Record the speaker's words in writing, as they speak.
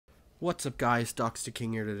What's up, guys? Doxdy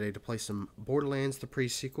King here today to play some Borderlands, the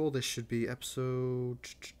pre-sequel. This should be episode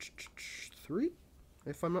 3,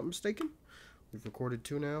 if I'm not mistaken. We've recorded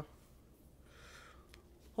 2 now.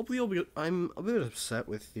 Hopefully you'll be... I'm a bit upset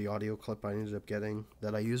with the audio clip I ended up getting,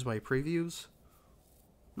 that I used my previews.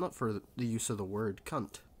 Not for the use of the word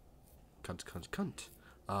cunt. Cunt.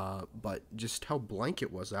 But just how blank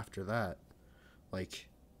it was after that. Like,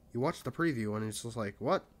 you watch the preview and it's just like,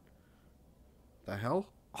 what? The hell?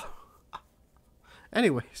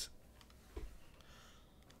 Anyways,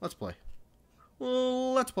 let's play.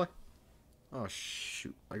 Let's play. Oh,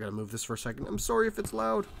 shoot. I gotta move this for a second. I'm sorry if it's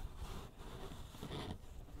loud.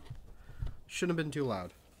 Shouldn't have been too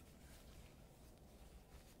loud.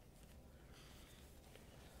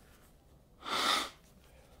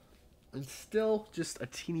 I'm still just a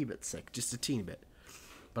teeny bit sick. Just a teeny bit.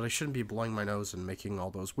 But I shouldn't be blowing my nose and making all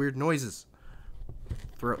those weird noises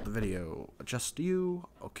throughout the video. Adjust you.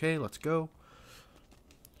 Okay, let's go.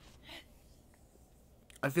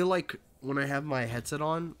 I feel like when I have my headset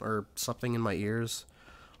on or something in my ears,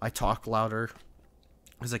 I talk louder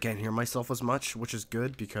because I can't hear myself as much, which is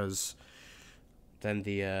good because then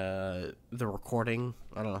the recording,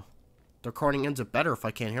 I don't know, the recording ends up better if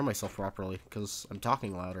I can't hear myself properly because I'm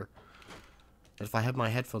talking louder. And if I have my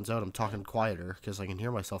headphones out, I'm talking quieter because I can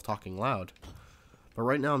hear myself talking loud. But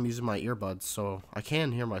right now I'm using my earbuds, so I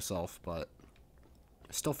can hear myself, but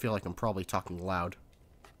I still feel like I'm probably talking loud.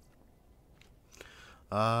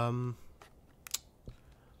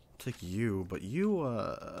 Take you, but you,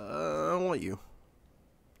 I don't want you.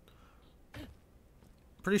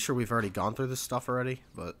 Pretty sure we've already gone through this stuff already,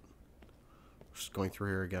 but just going through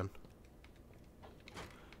here again.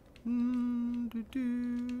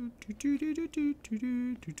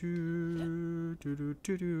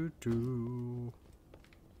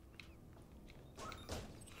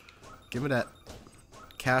 Give me that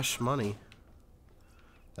cash money.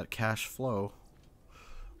 That cash flow.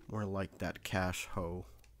 More like that cash hoe.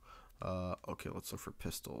 Okay, let's look for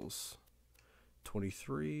pistols.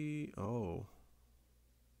 23. Oh.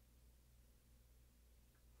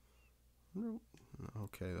 No.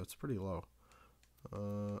 Okay, that's pretty low.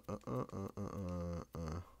 What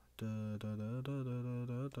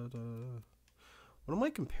am I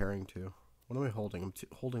comparing to? What am I holding? I'm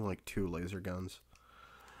holding like 2 laser guns.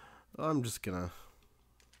 I'm just gonna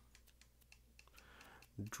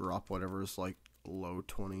drop whatever's like low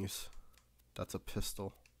 20s. That's a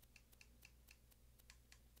pistol.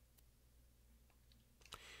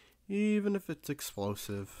 Even if it's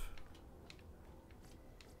explosive.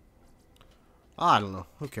 I don't know.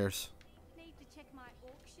 Who cares? Need to check my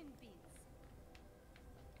auction bids.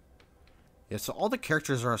 Yeah, so all the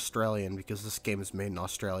characters are Australian because this game is made in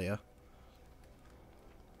Australia.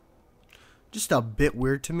 Just a bit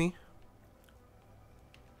weird to me.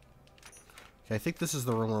 Okay, I think this is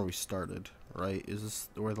the room where we started, right? Is this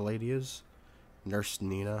where the lady is? Nurse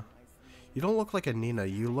Nina. You don't look like a Nina.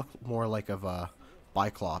 You look more like of a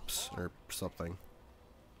Biclops or something.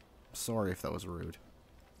 Sorry if that was rude.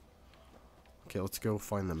 Okay, let's go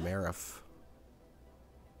find the Marif.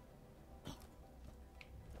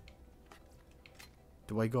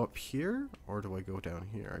 Do I go up here or do I go down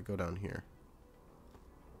here? I go down here.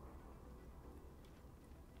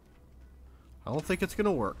 I don't think it's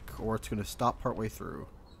gonna work, or it's gonna stop partway through.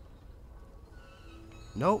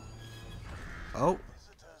 Nope. Oh.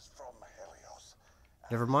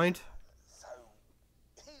 Never mind. So,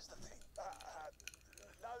 here's the thing.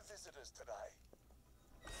 No visitors today.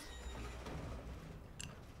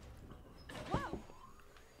 Whoa!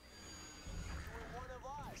 You're one of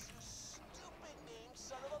us, you stupid named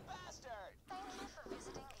son of a bastard. Thank you for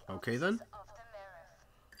visiting the Okay then. offices of the Marif.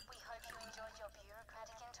 We hope you enjoyed your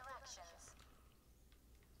bureaucratic interactions.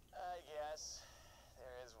 I guess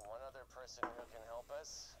there is one other person who can help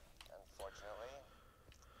us. Unfortunately,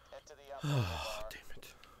 head to the upper Oh, bar. damn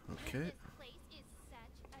it. Okay. This place is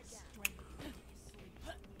such a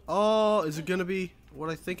dump. Oh, is it gonna be what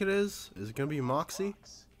I think it is? Is it gonna be Moxie?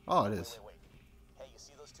 Oh, it is. Wait. Hey, you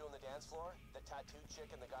see those two on the dance floor? The tattooed chick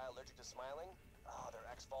and the guy allergic to smiling? Oh, they're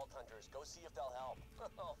ex-vault hunters. Go see if they'll help.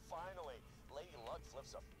 Oh, finally. Lady Luck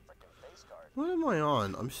flips a frickin' face card. What am I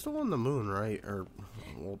on? I'm still on the moon, right? Or,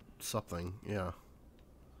 well, something. Yeah.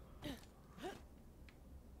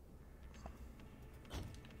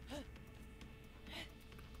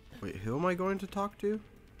 Wait, who am I going to talk to?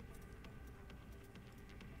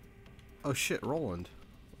 Oh shit, Roland.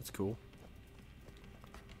 That's cool.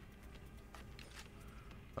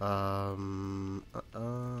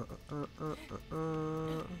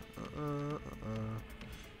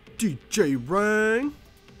 DJ Rang.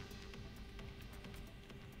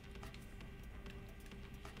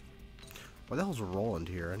 Why the hell's Roland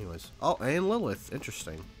here, anyways? Oh, and Lilith.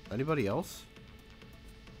 Interesting. Anybody else?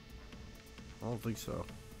 I don't think so.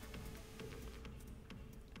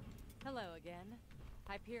 Hello again.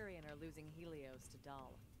 Hyperion are losing Helios to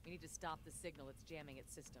Dahl. We need to stop the signal that's jamming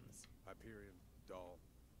its systems. Hyperion, Dahl.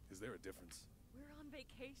 Is there a difference? We're on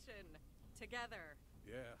vacation. Together.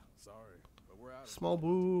 Yeah, sorry, but we're out of Small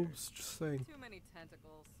boobs, just saying. Too many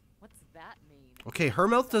tentacles. What's that mean? Okay, her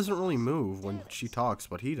mouth doesn't really move when she talks,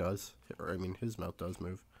 but he does. Or, I mean, his mouth does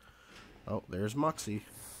move. Oh, there's Moxie.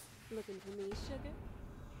 Looking for me, sugar?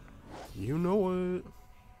 You know it.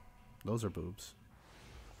 Those are boobs.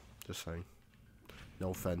 Just saying.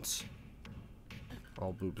 No offense.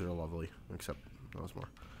 All boobs are lovely, except those more.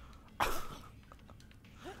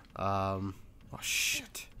 Oh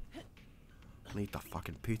shit. I need the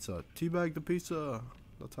fucking pizza. Teabag the pizza.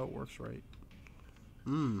 That's how it works, right?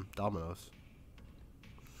 Domino's.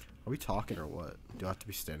 Are we talking or what? Do I have to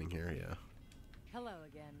be standing here? Yeah. Hello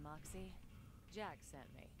again, Moxie. Jack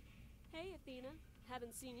sent me. Hey, Athena.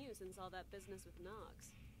 Haven't seen you since all that business with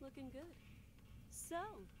Nox. Looking good.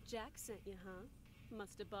 So, Jack sent you, huh?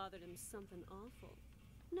 Must have bothered him something awful.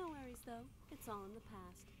 No worries, though. It's all in the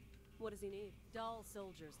past. What does he need? Dahl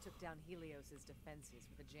soldiers took down Helios's defenses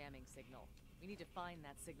with a jamming signal. We need to find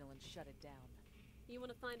that signal and shut it down. You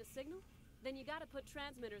want to find a signal? Then you gotta put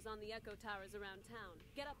transmitters on the echo towers around town.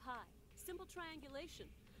 Get up high. Simple triangulation.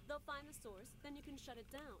 They'll find the source, then you can shut it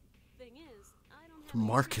down. Thing is, I don't have...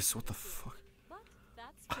 Marcus, what the fuck? But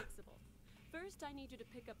that's fixable. First, I need you to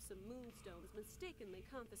pick up some moonstones mistakenly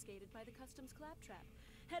confiscated by the customs claptrap.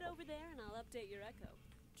 Head over there and I'll update your echo.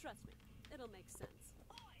 Trust me, it'll make sense.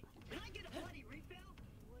 Can I get a bloody refill?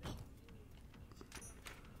 I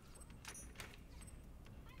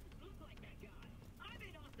just look like that guy. I've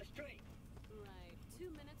been off the street. Right, 2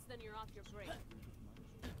 minutes, then you're off your break.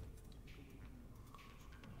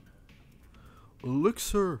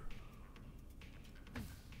 Elixir.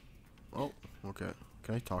 Oh, okay.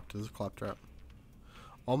 Can I talk to this claptrap?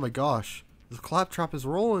 Oh my gosh. This claptrap is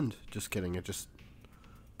Roland. Just kidding. It just...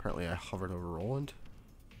 Apparently I hovered over Roland.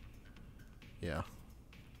 Yeah.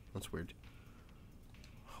 That's weird.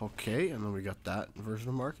 Okay, and then we got that version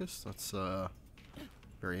of Marcus. That's,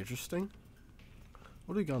 very interesting.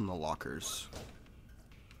 What do we got in the lockers?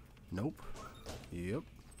 Nope. Yep.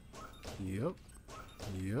 Yep.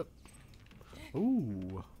 Yep.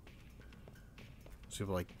 Ooh. So you have,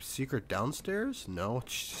 like, secret downstairs? No, it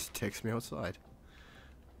just takes me outside.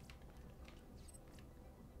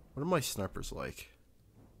 What are my snipers like?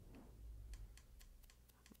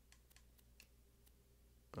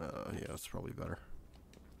 Yeah, that's probably better.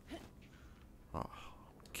 Oh,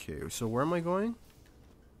 okay, so where am I going?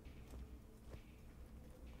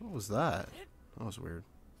 What was that? That was weird.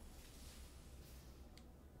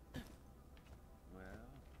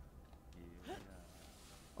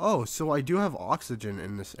 Oh, so I do have oxygen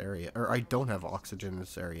in this area. Or I don't have oxygen in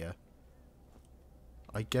this area.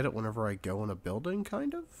 I get it whenever I go in a building,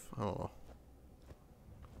 kind of? Oh.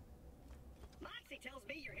 Moxie tells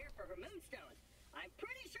me you're here for her moonstones. I'm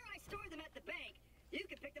pretty sure I stored them at the bank. You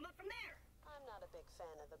can pick them up from there. I'm not a big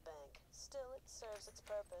fan of the bank. Still, it serves its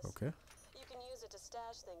purpose. Okay. You can use it to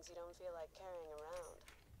stash things you don't feel like carrying around.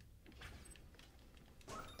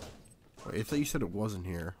 Wait, I thought you said it wasn't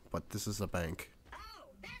here, but this is a bank.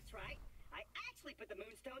 Oh, that's right. I actually put the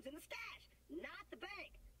moonstones in the stash, not the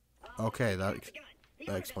bank. Okay, that the gun. The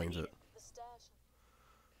that owner explains doesn't it. need The stash.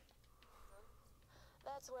 Huh?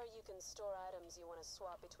 That's where you can store items you want to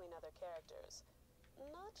swap between other characters.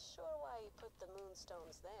 Not sure why you put the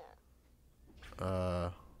moonstones there.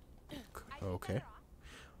 Okay.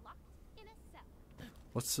 In a cell.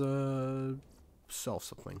 Let's, sell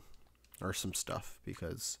something. Or some stuff,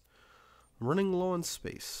 because I'm running low on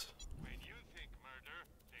space. When you think murder,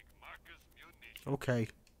 think Marcus Munition. Okay.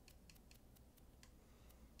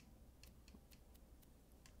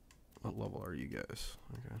 What level are you guys?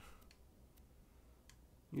 Okay.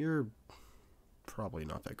 You're probably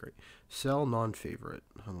not that great. Sell non-favorite.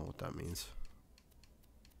 I don't know what that means.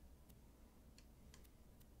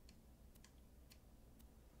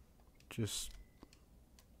 Just...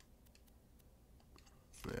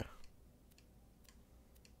 yeah.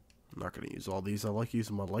 I'm not going to use all these. I like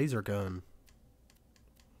using my laser gun.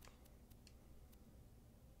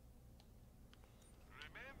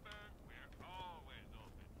 Remember, we're always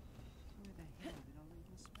open.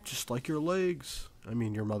 Just like your legs. I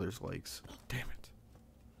mean, your mother's legs. Damn it.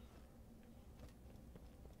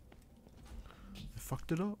 I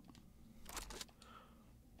fucked it up.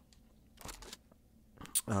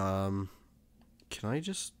 Can I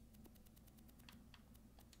just...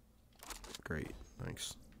 great,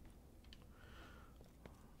 thanks.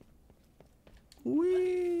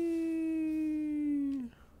 Whee!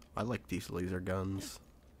 I like these laser guns.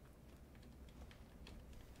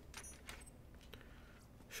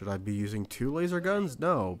 Should I be using 2 laser guns?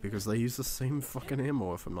 No, because they use the same fucking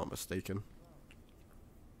ammo if I'm not mistaken.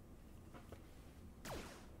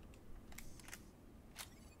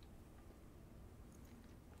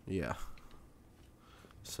 Yeah.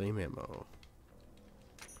 Same ammo.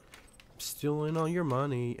 I'm stealing all your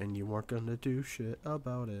money and you weren't gonna do shit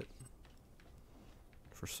about it.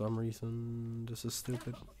 For some reason, this is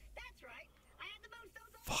stupid. That's right. I had the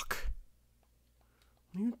moonstones on. Fuck.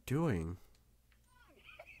 What are you doing?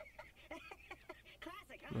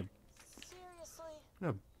 Classic, huh? Seriously?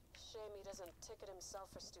 I'm Shame he doesn't ticket himself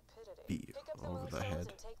for stupidity. beat you Pick up the over the moonstones head.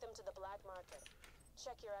 and take them to the black market.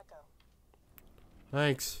 Check your echo.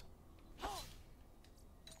 Thanks.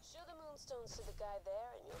 Show the moonstones to the guy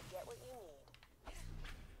there and you'll get what you need.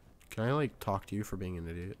 Can I like talk to you for being an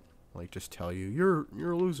idiot? Like just tell you you're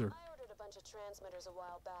a loser. I ordered a bunch of transmitters a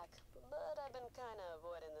while back, but I've been kind of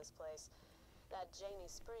avoiding this place. That Janie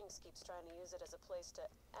Springs keeps trying to use it as a place to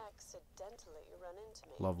accidentally run into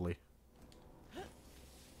me. Lovely.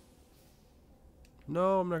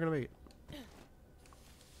 No, I'm not gonna make it.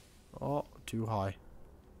 Oh, too high.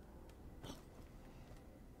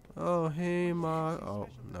 Oh, hey, Ma. Oh,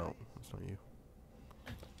 no, that's not you.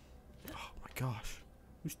 Oh my gosh,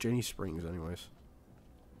 who's Jenny Springs, anyways?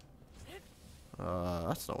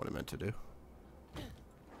 That's not what I meant to do.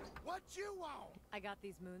 What you want? I got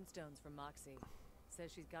these moonstones from Moxie.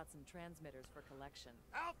 Says she's got some transmitters for collection.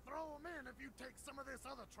 I'll throw them in if you take some of this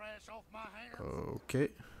other trash off my hands. Okay.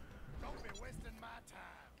 Don't be wasting my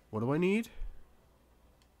time. What do I need?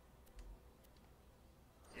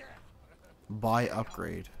 Yeah. Buy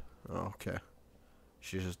upgrade. Oh, okay.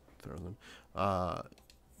 She just throw them.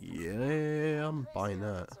 Yeah, I'm buying that.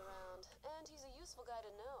 Around, and he's a useful guy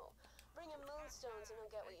to know. Bring him moonstones and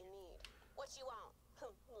he'll get what you need. What you want?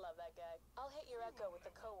 Love that guy. I'll hit your echo with the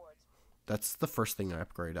cohorts That's the first thing I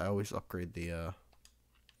upgrade. I always upgrade the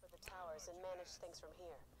for the towers and manage things from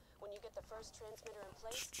here. When you get the first transmitter in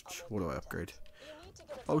place, I'll make what do I contact. upgrade? You need to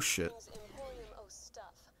get a Oh, few shit. things Emporium O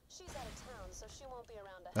stuff. She's out of town, so she won't be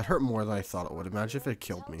around to That help. hurt more than I thought it would. Imagine if it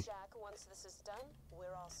killed Tell me. Jack once this is done,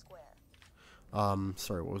 we're all square.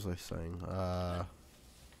 Sorry, what was I saying?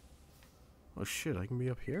 Oh shit, I can be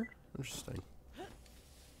up here? Interesting.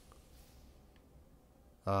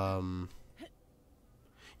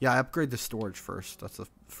 Yeah, I upgrade the storage first. That's the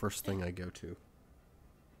first thing I go to.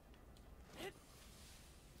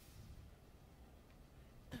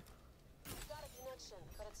 Got a connection,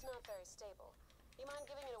 but it's not very stable. You mind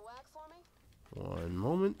giving it a whack for me? One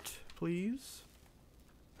moment, please.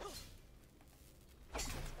 That's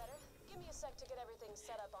better. Give me a sec to get everything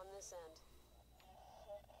set up on this end.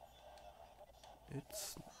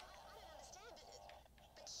 It's... I don't understand,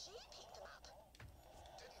 but she picked them up.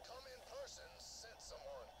 Didn't come in person, sent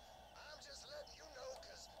someone. I'm just letting you know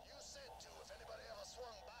because you said to if anybody ever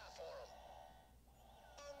swung by for them.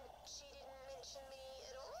 And she didn't mention me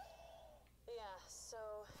at all? Yeah,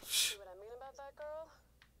 so, see what I mean about that girl?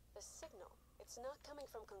 The signal. It's not coming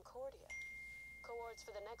from Concordia. Cohorts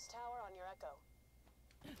for the next tower on your echo.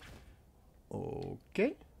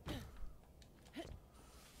 Okay.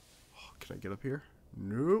 Oh, can I get up here?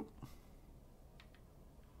 Nope.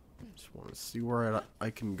 Just want to see where I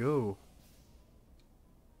can go.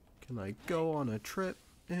 Can I go on a trip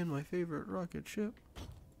in my favorite rocket ship?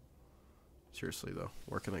 Seriously though,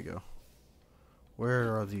 where can I go?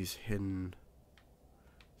 Where are these hidden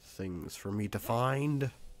things for me to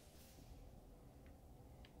find?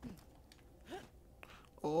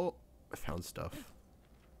 Oh, I found stuff.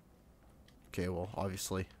 Okay, well,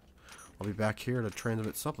 obviously, I'll be back here to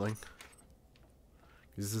transmit something.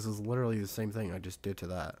 Because this is literally the same thing I just did to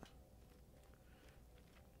that.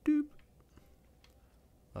 Doop.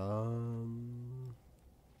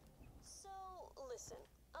 So, listen.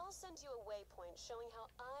 I'll send you a waypoint showing how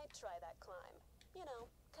I try that climb. You know,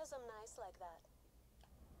 'cause I'm nice like that.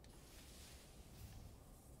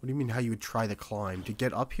 What do you mean how you would try the climb? To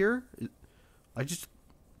get up here? I just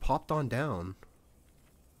popped on down.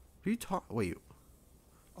 What are you talking? Wait.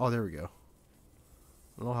 Oh, there we go.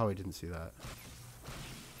 I don't know how I didn't see that.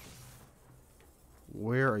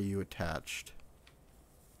 Where are you attached?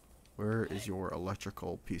 Where is your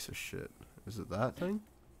electrical piece of shit? Is it that thing?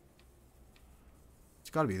 It's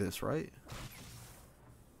gotta be this, right?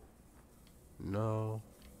 No.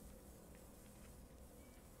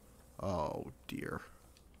 Oh, dear.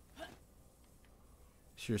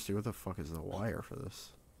 Seriously, what the fuck is the wire for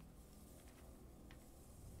this?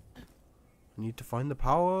 I need to find the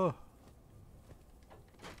power.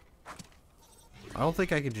 don't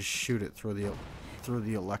think I can just shoot it through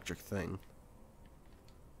the electric thing.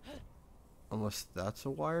 Unless that's a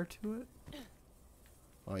wire to it.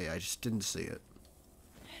 Oh yeah, I just didn't see it.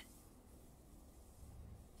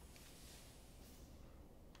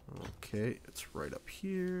 Okay, it's right up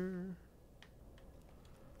here.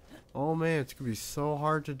 Oh man, it's gonna be so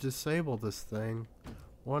hard to disable this thing.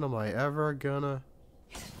 When am I ever gonna...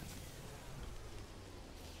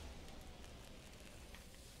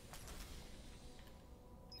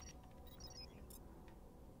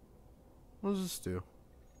 What does this do?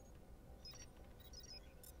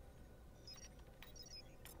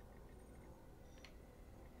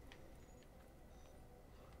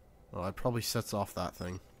 Oh, it probably sets off that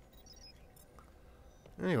thing.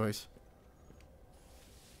 Anyways.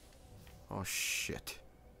 Oh shit.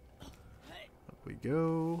 Up we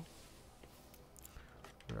go.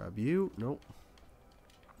 Grab you. Nope.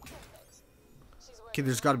 Okay,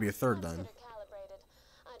 there's got to be a third then.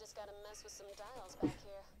 I just gotta mess with some dials back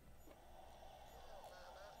here.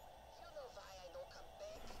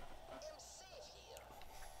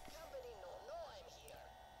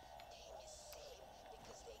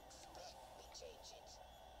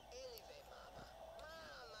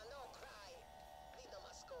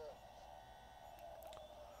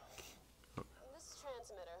 This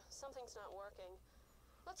transmitter, something's not working.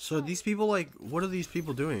 So these people, like, what are these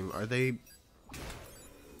people doing? Are they...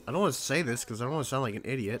 I don't want to say this because I don't want to sound like an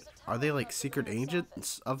idiot. Are they, like, secret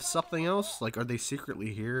agents of something else? Like, are they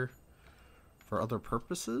secretly here for other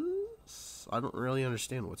purposes? I don't really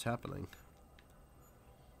understand what's happening.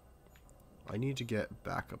 I need to get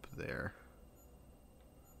back up there.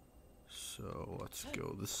 So, let's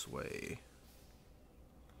go this way.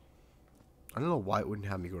 I don't know why it wouldn't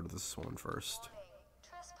have me go to this one first.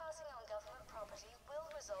 Trespassing on government property will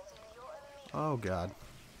result in your immediate... Oh, God.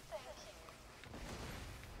 Thank you.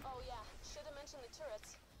 Oh yeah, should have mentioned the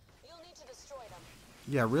turrets. You'll need to destroy them.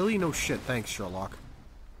 Yeah, really? No shit. Thanks, Sherlock.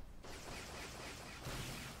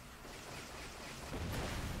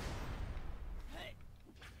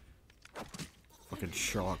 Fucking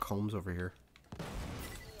Sherlock Holmes over here. Yeah,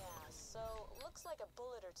 so looks like a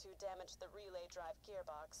bullet or two damaged the relay drive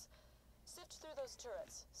gearbox. Sift through those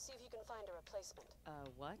turrets. See if you can find a replacement.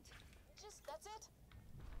 What? Just, that's it.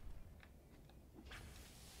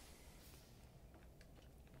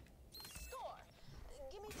 Score!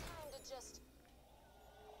 Give me time to just...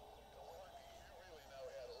 You really know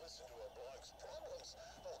how to listen to a bloke's problems,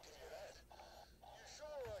 I'll give you that. You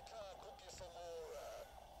sure I can't book you for more,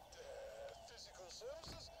 physical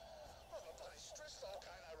services? I'm a bloody stress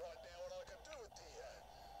volcano right now, and I can do with the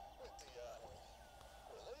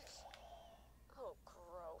relief. Oh,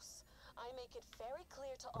 gross. I make it very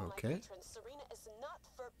clear to all Okay. my patrons, Serena is not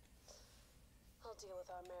for... I'll deal with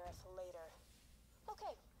our Marith later.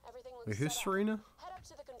 Okay, everything looks Wait, who's set up. Serena? Head up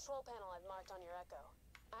to the control panel I've marked on your Echo.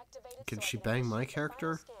 Activate it Can so I she can bang my initiate the final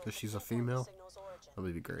character? scan Because to she's a pinpoint the female? signal's origin. That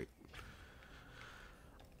would be great.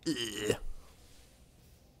 Ugh.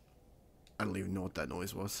 I don't even know what that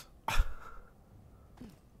noise was.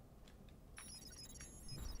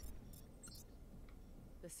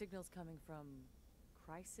 The signal's coming from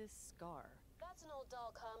Crisis Scar. That's an old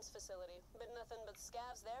doll comms facility. Been nothing but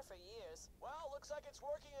scavs there for years. Well, looks like it's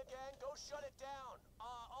working again. Go shut it down.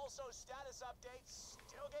 Also, status updates.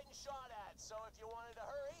 Still getting shot at. So if you wanted to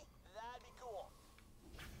hurry, that'd be cool.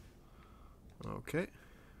 Okay.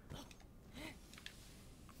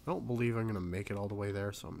 I don't believe I'm going to make it all the way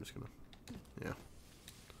there, so I'm just going to... Yeah.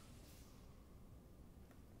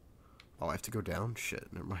 Oh, I have to go down? Shit,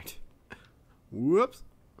 never mind. Whoops.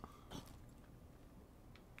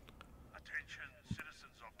 Attention,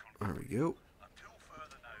 citizens of There we go. Until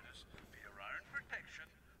further notice, for your own protection,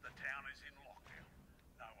 the town is in lockdown.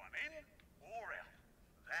 No one in or out.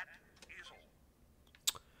 That is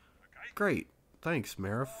all. Okay? Great. Thanks,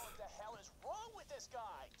 Marif. What the hell is wrong with this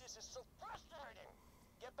guy? This is so frustrating.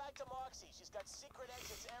 Get back to Moxie. She's got secret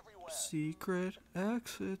exits everywhere. Secret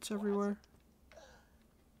exits everywhere.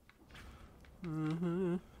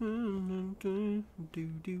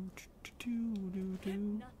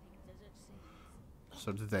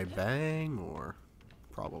 So did they bang or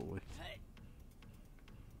probably?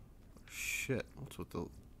 Shit, what's with the...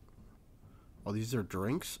 Oh, these are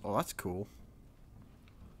drinks? Oh, that's cool.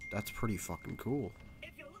 That's pretty fucking cool.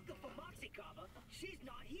 If you're looking for Moxie Carver, she's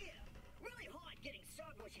not here. Really hard getting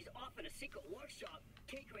served when she's off in a secret workshop,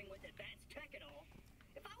 tinkering with advanced tech and all.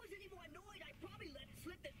 If I was any more annoyed, I'd probably let it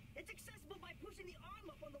slip that it's accessible by pushing the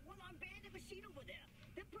arm up on the one-arm banded machine over there,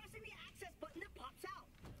 then pressing the access button that pops out.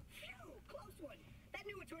 Phew, close one. That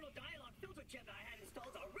new internal dialogue filter chip I had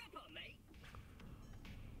installed a ripper, mate.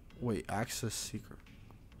 Wait, access secret.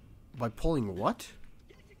 By pulling what?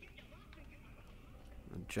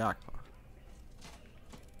 A jackpot.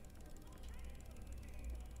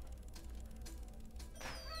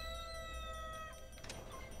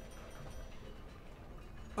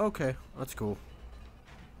 Okay, that's cool.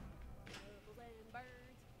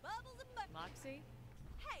 Moxie?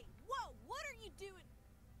 Hey, whoa! What are you doing?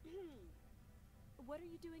 What are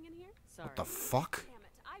you doing in here? Sorry. What the fuck? Damn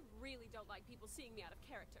it! I really don't like people seeing me out of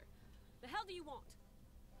character. The hell do you want?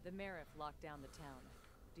 The Marif locked down the town.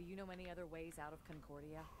 Do you know any other ways out of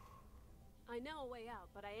Concordia? I know a way out,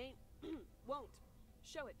 but I ain't won't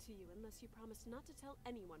show it to you unless you promise not to tell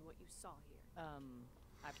anyone what you saw here.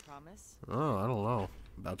 I promise. Oh, I don't know.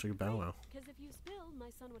 About to bow wow. Because if you spilled, my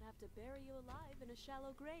son would have to bury you alive in a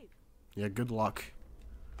shallow grave. Yeah, good luck.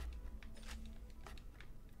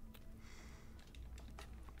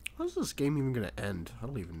 How's this game even gonna end? I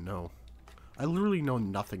don't even know. I literally know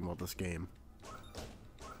nothing about this game.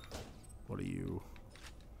 What are you?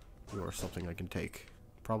 You are something I can take.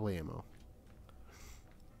 Probably ammo.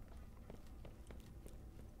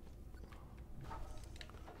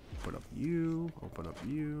 Open up you. Open up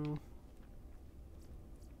you.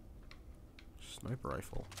 Sniper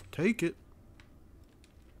rifle. Take it.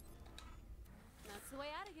 That's the way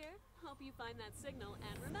out of here. Hope you find that signal,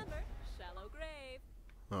 and remember, shallow grave.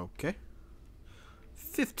 Okay.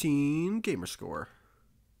 15 gamer score.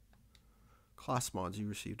 Class mods. You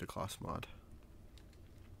received a class mod.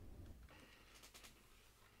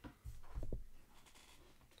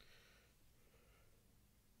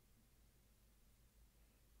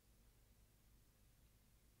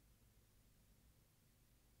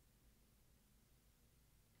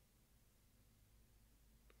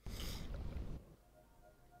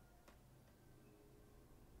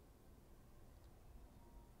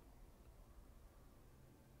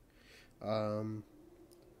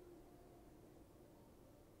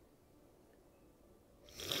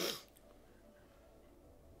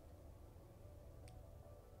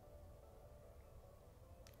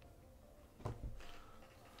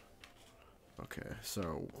 Okay,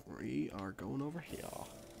 so we are going over here.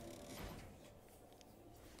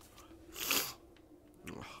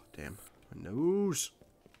 Oh, damn. My nose.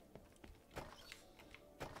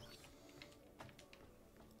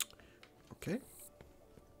 Okay.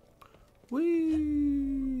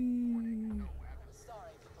 Whee!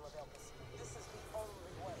 Sorry, people of Elpis. This is the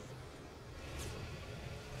only way.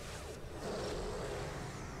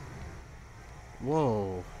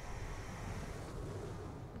 Whoa.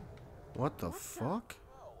 What the fuck?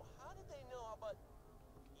 Oh, how did they know about...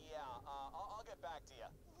 Yeah, I'll get back to you.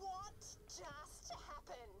 What just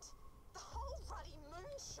happened? The whole ruddy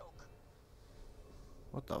moon shook.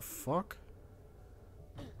 What the fuck?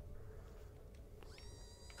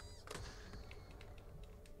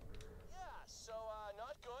 Yeah, so,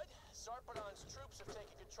 not good. Sarpedon's troops have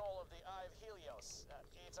taken control of the Eye of Helios.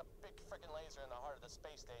 It's a big frickin' laser in the heart of the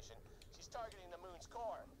space station. She's targeting the moon's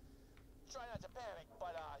core. Try not to panic,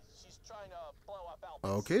 but, she's trying to blow up Elpis.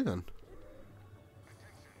 Okay then.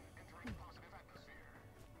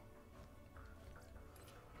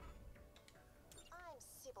 I'm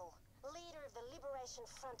Sybil, leader of the Liberation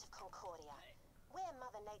Front of Concordia. We're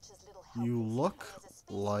Mother Nature's little You helpers, look and there's a species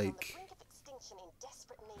on like the brink of extinction in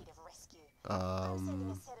desperate need of rescue. I'm sending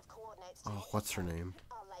a set of coordinates to oh, your what's her depot. name?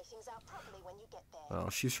 I'll lay things out properly when you get there. Oh,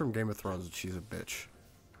 she's from Game of Thrones and she's a bitch.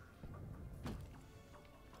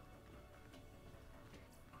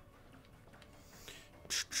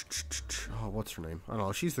 Oh, what's her name? I don't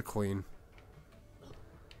know. She's the queen.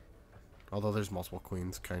 Although there's multiple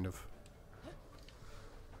queens, kind of.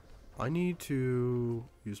 I need to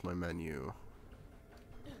use my menu.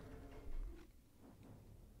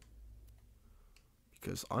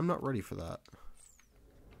 Because I'm not ready for that.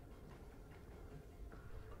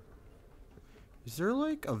 Is there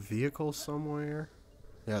like a vehicle somewhere?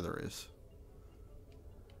 Yeah, there is.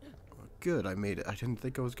 Oh, good, I made it. I didn't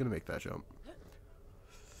think I was going to make that jump.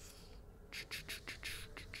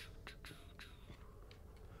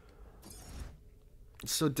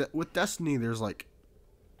 So with Destiny, there's like...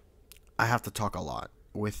 I have to talk a lot.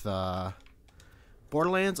 With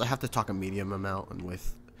Borderlands, I have to talk a medium amount. And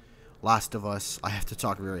with Last of Us, I have to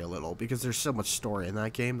talk very little. Because there's so much story in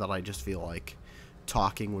that game that I just feel like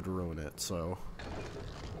talking would ruin it. So...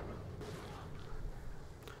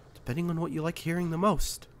 depending on what you like hearing the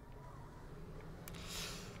most.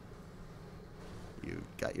 You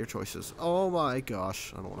got your choices. Oh my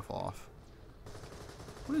gosh. I don't want to fall off.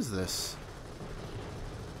 What is this?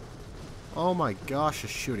 Oh my gosh,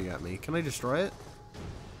 it's shooting at me. Can I destroy it?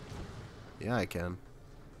 Yeah, I can.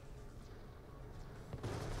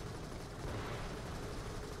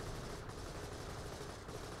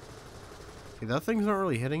 Okay, that thing's not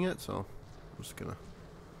really hitting it, so I'm just gonna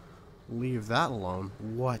leave that alone.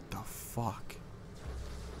 What the fuck?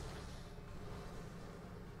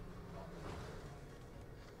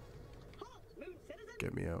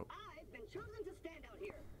 Get me out. I've been chosen to stand out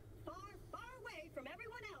here, far, far away from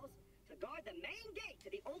everyone else, to guard the main gate to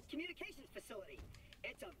the old communications facility.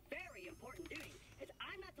 It's a very important duty, as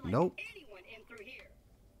I'm not to let anyone in through here.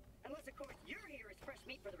 Unless, of course, you're here as fresh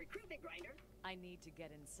meat for the recruitment grinder. I need to get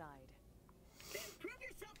inside. Then prove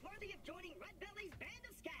yourself worthy of joining Red Belly's band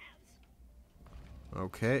of scabs.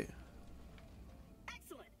 Okay.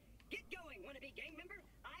 Excellent. Get going, wannabe gang member.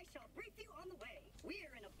 I shall brief you on the way.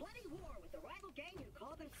 We're in a bloody war with the rival gang who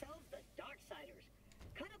call themselves the Darksiders.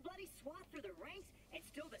 Cut a bloody swath through the ranks and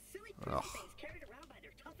steal the silly pretty things carried around by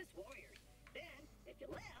their toughest warriors. Then, if you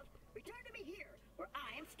live, return to me here, where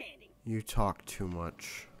I am standing. You talk too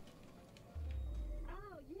much.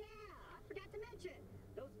 Oh, yeah, I forgot to mention.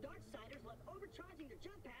 Those Darksiders love overcharging their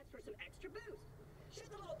jump pads for some extra boost. Shoot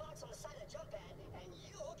the little box on the side of the jump pad, and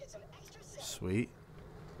you'll get some extra zip. Sweet.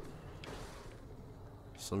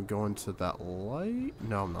 So I'm going to that light?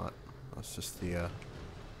 No, I'm not. That's just the,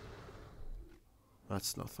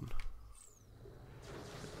 that's nothing.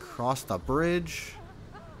 Cross the bridge.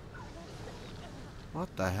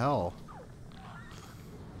 What the hell?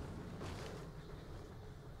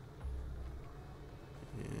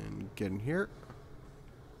 And get in here.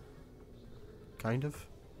 Kind of.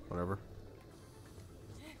 Whatever.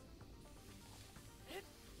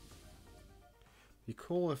 Be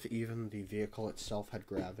cool if even the vehicle itself had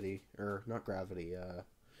gravity, or not gravity,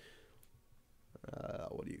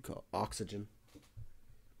 what do you call it? Oxygen.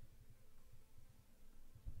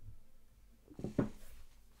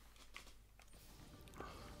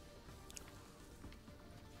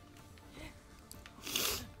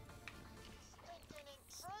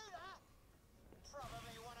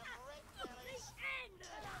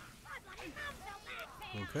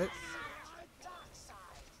 Okay.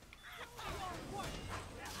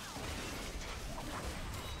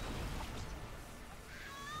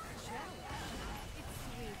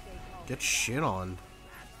 Get shit on.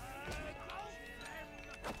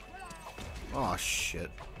 Oh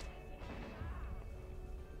shit.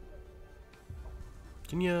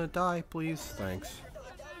 Can you die, please? Thanks.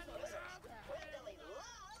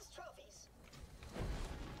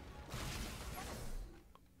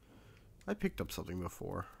 I picked up something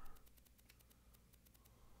before.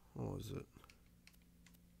 What was it?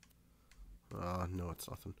 No, it's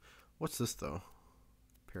nothing. What's this though?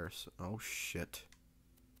 Paris. Oh shit.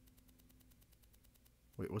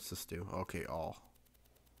 Wait, what's this do? Okay, all.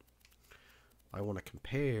 I want to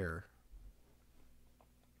compare.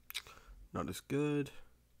 Not as good.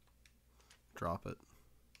 Drop it.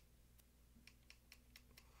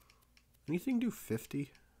 Anything do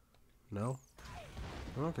 50? No?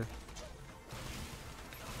 Okay.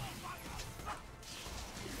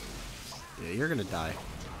 Yeah, you're gonna die.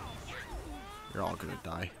 You're all gonna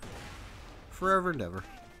die. Forever and ever.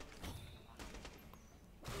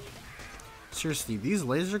 Seriously, these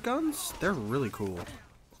laser guns? They're really cool.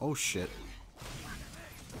 Oh shit.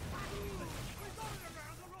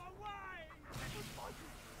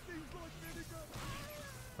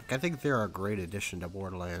 Like, I think they're a great addition to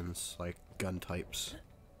Borderlands, like, gun types.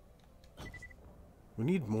 We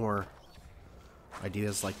need more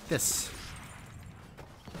ideas like this.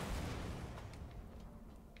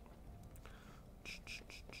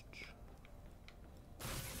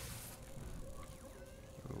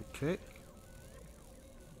 Okay.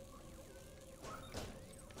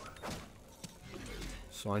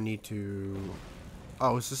 So I need to...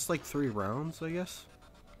 Oh, is this like 3 rounds, I guess?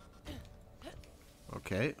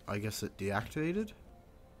 Okay, I guess it deactivated.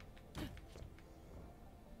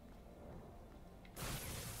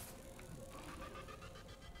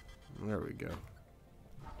 There we go.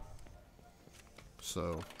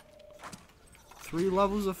 So, 3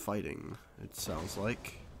 levels of fighting, it sounds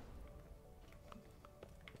like.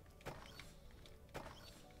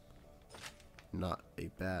 Not a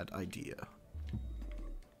bad idea.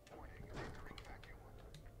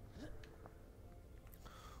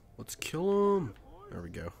 Let's kill him. There we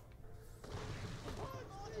go.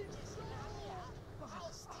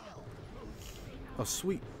 Oh,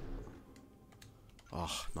 sweet.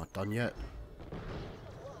 Oh, not done yet.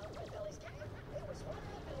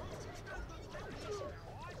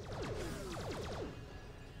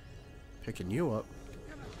 Picking you up.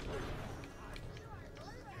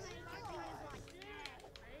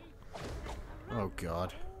 Oh,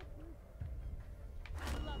 God.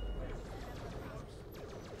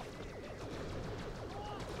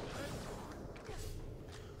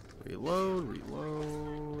 Reload,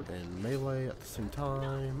 reload, and melee at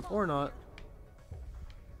time. Or not.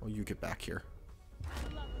 Well, you get back here.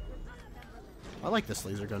 I like this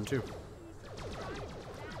laser gun too.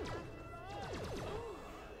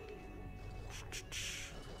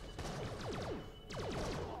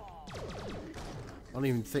 I don't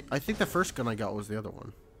even think... I think the first gun I got was the other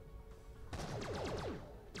one.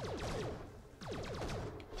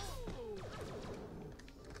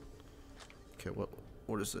 Okay,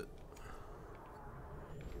 what is it?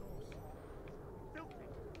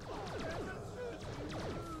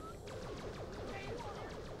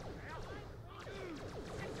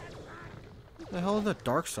 What the hell are the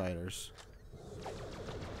Darksiders?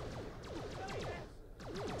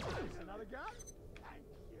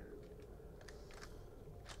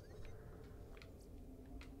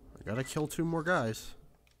 I gotta kill 2 more guys.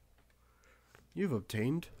 You've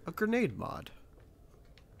obtained a grenade mod.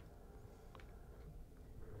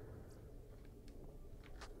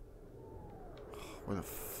 Where the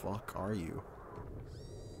fuck are you?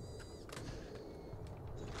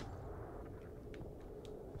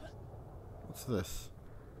 What's this?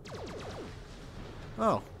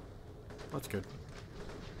 Oh, that's good.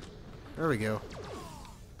 There we go.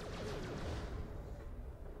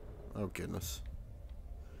 Oh goodness.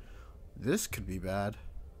 This could be bad.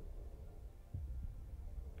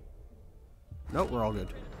 Nope, we're all good.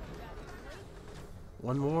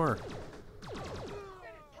 One more.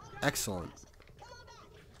 Excellent.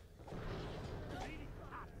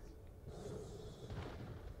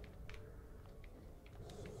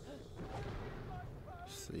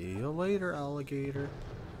 See you later, alligator.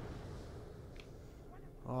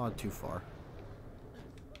 Oh, too far.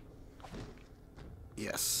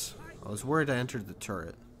 Yes. I was worried I entered the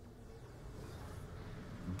turret.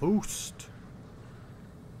 Boost.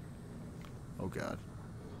 Oh god.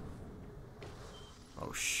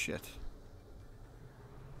 Oh shit.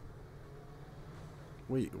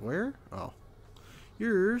 Wait, where? Oh.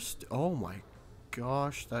 Oh my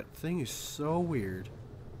gosh, that thing is so weird.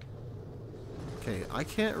 Okay, I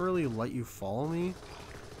can't really let you follow me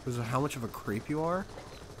because of how much of a creep you are.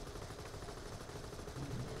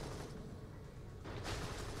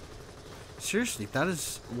 Seriously, that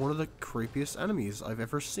is one of the creepiest enemies I've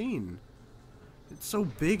ever seen. It's so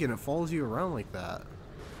big and it follows you around like that.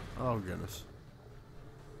 Oh goodness.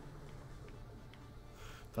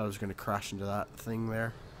 Thought I was gonna crash into that thing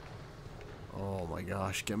there. Oh my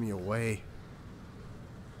gosh, get me away.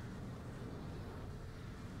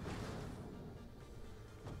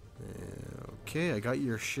 Okay, I got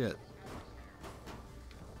your shit.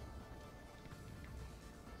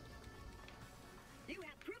 You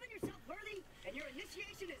have proven yourself worthy, and your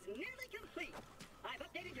initiation is nearly complete. I've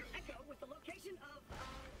updated your echo with the location of,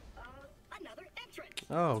 another entrance.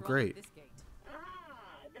 Oh, great. The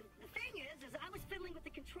thing is I was fiddling with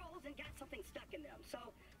the controls and got something stuck in them, so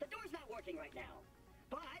the door's not working right now.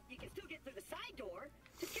 But you can still get through the side door.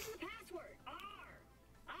 Just give me the password.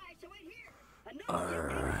 So wait here.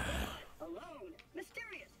 Another alone,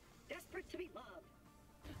 mysterious, desperate to be loved.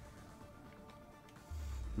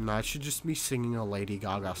 Nah, it should just be singing a Lady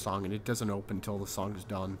Gaga song and it doesn't open until the song's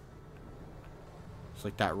done. It's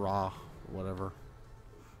like that Raw, whatever.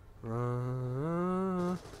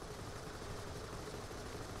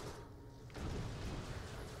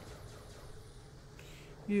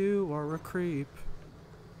 You are a creep.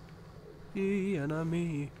 The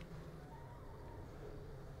enemy.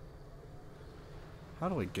 How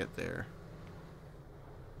do I get there?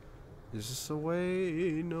 Is this a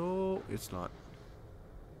way? No, it's not.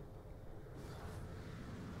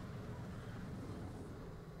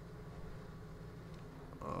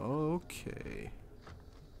 Okay.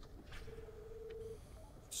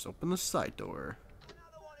 Let's open the side door.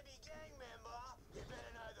 Another wannabe gang member. You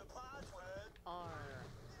better know the password. Arr.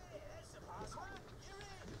 Yeah, that's the password. You're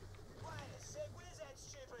in. Wait a sec, where's that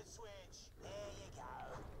stupid switch? There you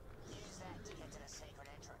go. Use that to get to the secret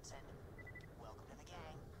entrance and welcome to the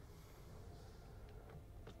gang.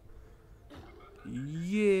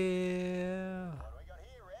 Yeah. What do we got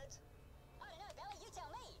here, Red? I don't know, Billy, you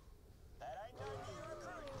tell me. That ain't no new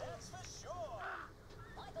recruit, that's for sure.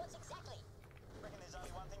 My thoughts exactly. Reckon there's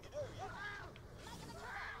only one thing to do, yeah? Make him a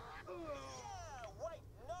cover. Yeah, wait,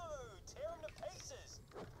 no, tear him to pieces.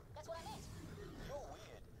 That's what I meant. You're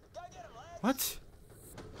weird. Go get him, lads. What?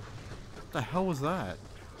 What the hell was that?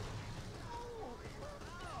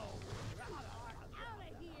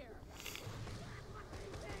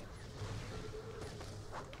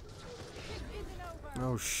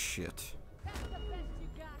 Oh shit.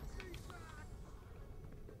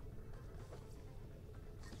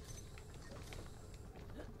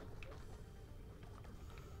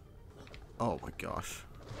 Oh my gosh.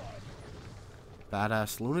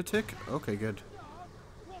 Badass lunatic? Okay, good.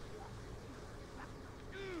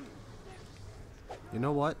 You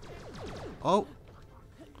know what? Oh!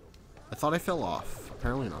 I thought I fell off.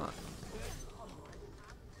 Apparently not.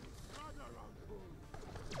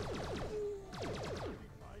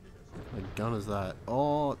 What gun is that?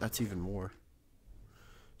 Oh, that's even more.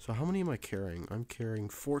 So how many am I carrying? I'm carrying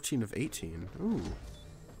 14 of 18. Ooh.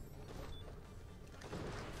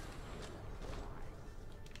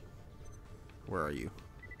 Where are you?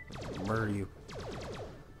 Where are you?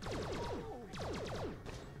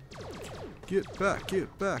 Get back,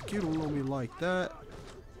 get back. You don't know me like that.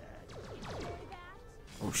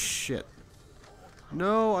 Oh shit.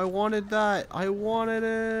 No, I wanted that. I wanted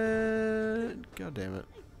it. God damn it.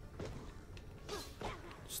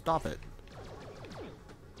 Stop it.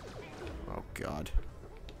 Oh god.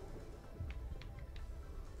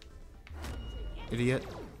 Idiot.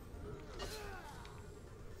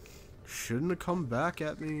 Shouldn't have come back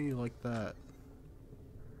at me like that.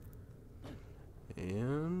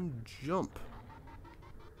 And jump.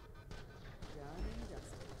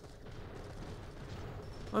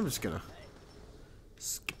 I'm just gonna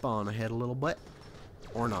skip on ahead a little bit.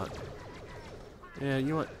 Or not. Yeah, you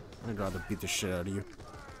know what? I'd rather beat the shit out of you.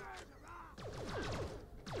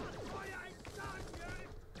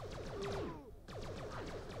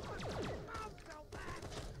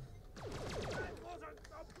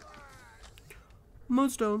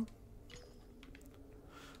 Moonstone.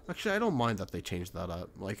 Actually, I don't mind that they changed that up.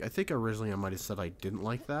 Like, I think originally I might have said I didn't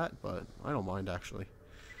like that, but I don't mind, actually.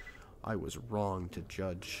 I was wrong to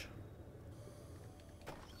judge.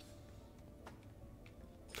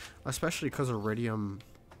 Especially because Iridium...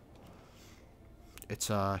 It's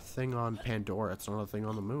a thing on Pandora, it's not a thing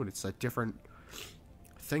on the moon. It's a different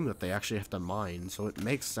thing that they actually have to mine, so it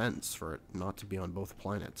makes sense for it not to be on both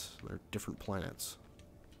planets. They're different planets.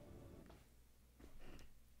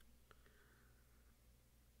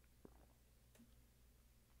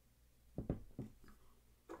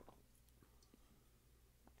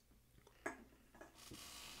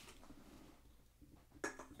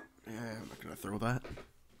 Yeah, I'm not gonna throw that.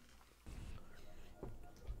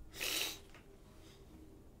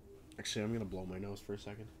 Actually, I'm gonna blow my nose for a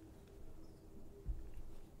second.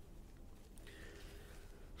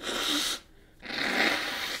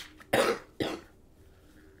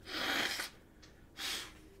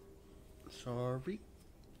 Sorry.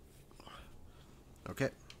 Okay.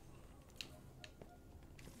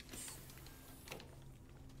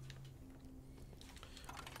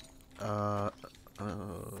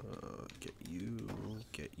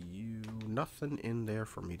 Get you. Nothing in there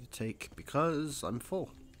for me to take because I'm full.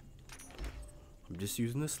 I'm just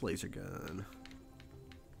using this laser gun.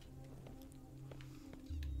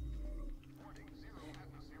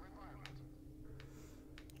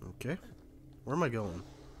 Okay. Where am I going?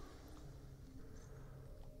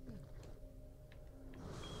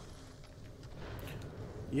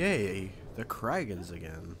 Yay, the Kragans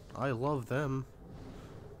again. I love them.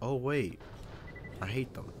 Oh wait, I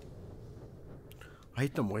hate them. I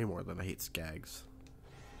hate them way more than I hate Skags.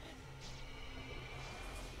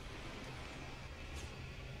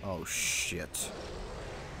 Oh shit.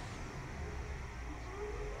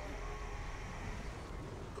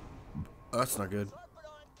 That's not good. Cut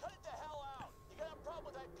it the hell out. You got a problem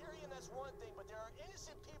with Hyperion, that's one thing, but there are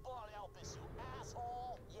innocent people on Elpis, you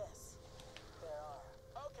asshole. Yes, there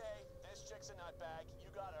are. Okay, this chick's a nutbag. You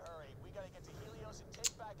gotta hurry. We gotta get to Helios and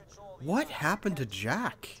take back control of the What happened to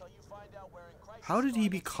Jack? How did he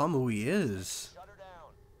become who he is?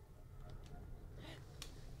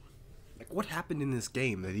 Like, what happened in this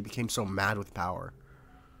game that he became so mad with power?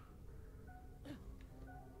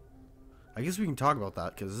 I guess we can talk about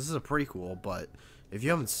that, because this is a prequel, but if you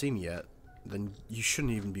haven't seen it yet, then you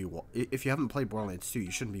shouldn't even be... If you haven't played Borderlands 2,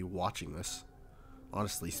 you shouldn't be watching this.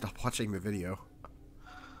 Honestly, stop watching the video.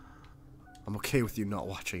 I'm okay with you not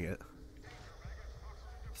watching it.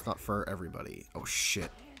 It's not for everybody. Oh, shit.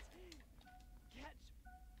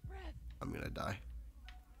 I'm gonna die.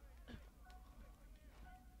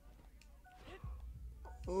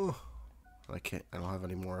 Oh, I can't. I don't have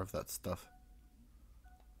any more of that stuff.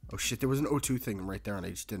 Oh shit! There was an O2 thing right there, and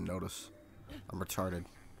I just didn't notice. I'm retarded.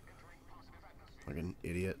 Like an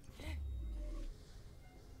idiot.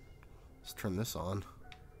 Let's turn this on.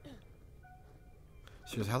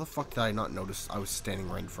 Seriously, how the fuck did I not notice I was standing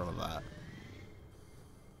right in front of that?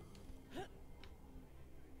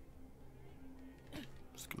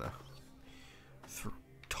 Just gonna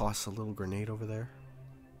toss a little grenade over there.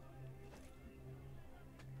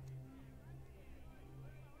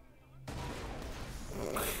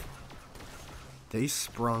 They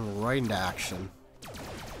sprung right into action.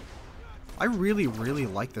 I really, really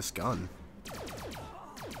like this gun.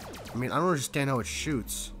 I mean, I don't understand how it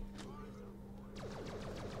shoots.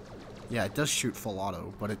 Yeah, it does shoot full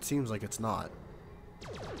auto, but it seems like it's not.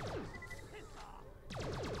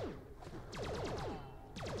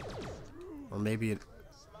 Or maybe it...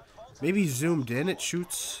 Maybe zoomed in, it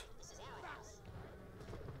shoots...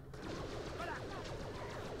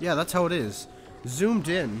 Yeah, that's how it is. Zoomed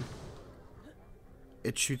in,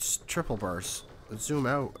 it shoots triple burst. Zoom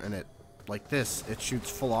out, and it... Like this, it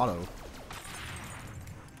shoots full auto.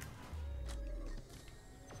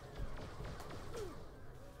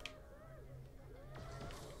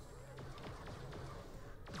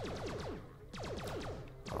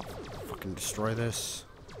 I'll fucking destroy this.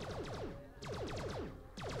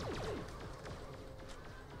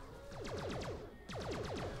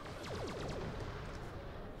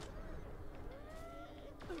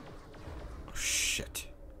 Oh, shit.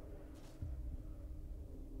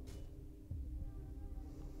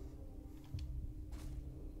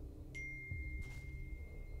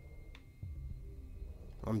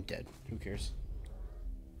 I'm dead. Who cares?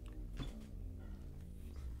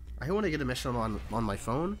 I want to get a mission on my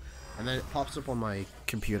phone, and then it pops up on my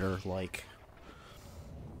computer like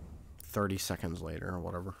 30 seconds later or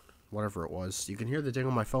whatever it was. You can hear the ding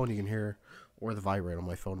on my phone, you can hear, or the vibrate on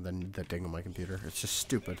my phone, and then the ding on my computer. It's just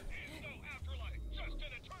stupid.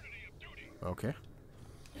 Okay.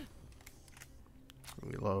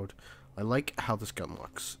 Reload. I like how this gun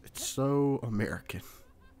looks. It's so American.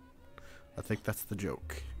 I think that's the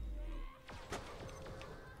joke.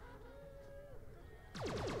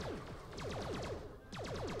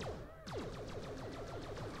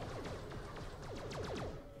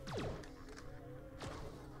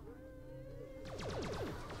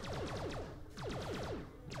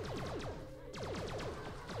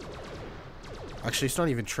 Actually, it's not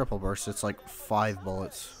even triple burst, it's like 5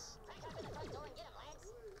 bullets.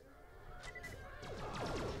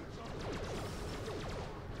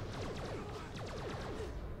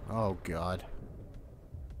 Oh god.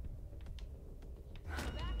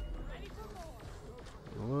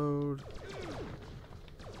 Load.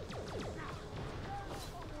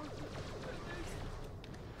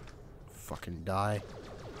 Fucking die.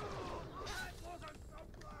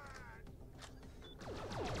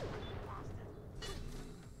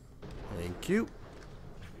 Thank you.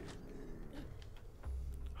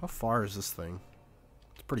 How far is this thing?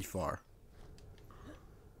 It's pretty far.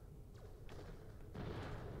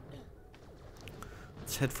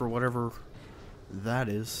 Let's head for whatever that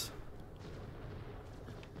is.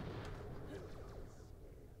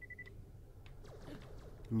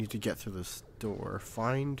 We need to get through this door.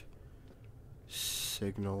 Find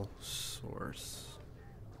signal source.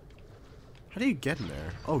 How do you get in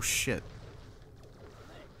there? Oh shit.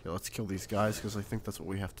 Okay, let's kill these guys because I think that's what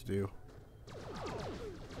we have to do.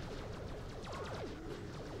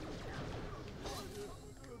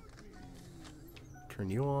 Turn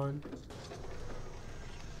you on.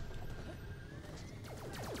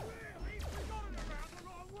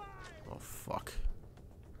 Oh fuck.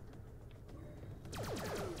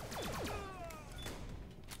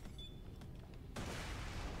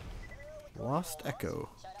 Lost Echo.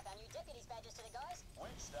 Showed up our new deputies badges to the guys.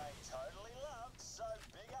 Which they totally loved, so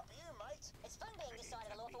big up you, mate. It's fun being this side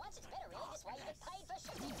of the law for once. It's better, really. This way you get paid for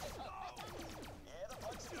shooting people. Yeah, the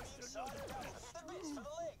blokes are pretty excited about it. The bits for the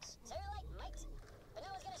legs. Too late, mate. But no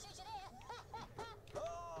one's gonna shoot you there.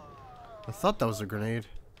 I thought that was a grenade.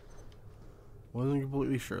 Wasn't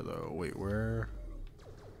completely sure though. Wait, where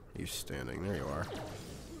are you standing? There you are.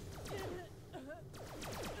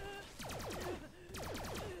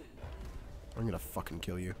 I'm gonna fucking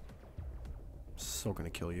kill you. So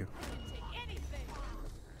gonna kill you.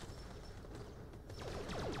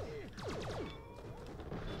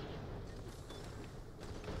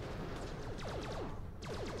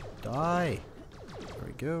 Die. There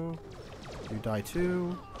we go. You die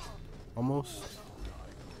too. Almost.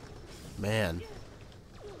 Man.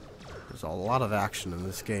 There's a lot of action in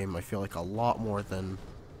this game. I feel like a lot more than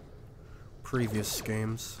previous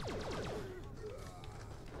games.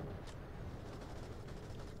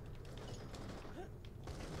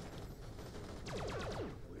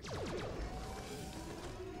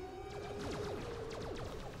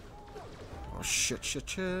 Oh shit, shit,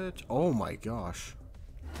 shit. Oh my gosh.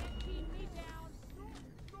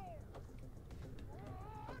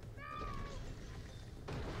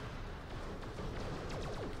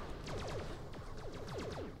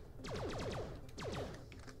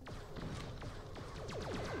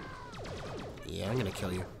 Yeah, I'm gonna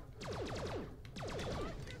kill you.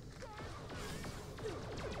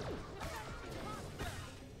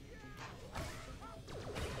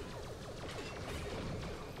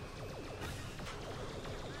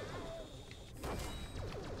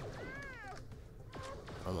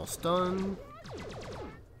 Almost done.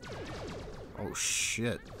 Oh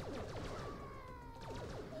shit.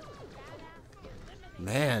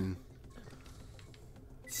 Man.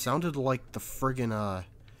 Sounded like the friggin'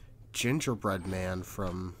 gingerbread man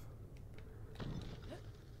from...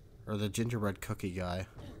 Or the gingerbread cookie guy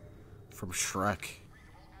from Shrek.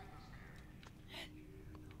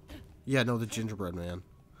 Yeah, no, the gingerbread man.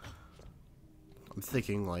 I'm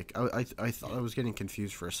thinking, like, I thought I was getting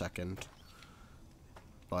confused for a second.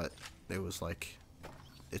 But it was like,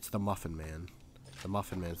 it's the Muffin Man. The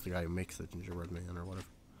Muffin Man's the guy who makes the gingerbread man or whatever.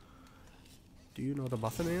 Do you know the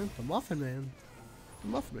Muffin Man? The Muffin Man. The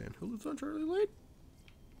Muffin Man who lives on Charlie Lane.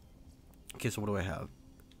 Okay, so what do I have?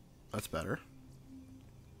 That's better.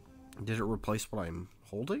 Did it replace what I'm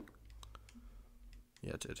holding?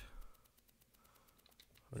 Yeah, it did.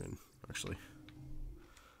 I can actually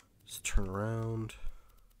just turn around.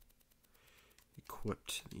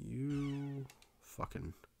 Equipped you.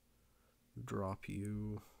 Fucking drop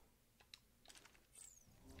you.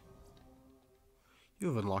 You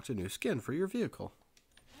have unlocked a new skin for your vehicle.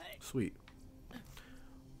 Sweet.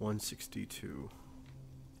 162.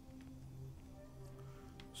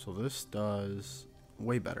 So this does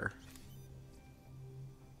way better.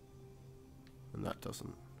 And that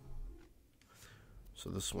doesn't. So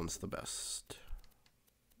this one's the best.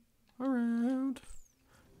 Around.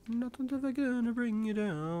 Nothing's ever gonna bring you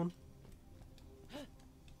down.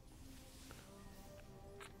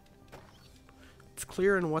 It's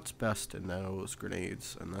clear in what's best in those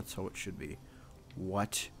grenades, and that's how it should be.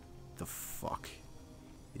 What the fuck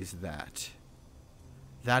is that?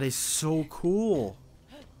 That is so cool.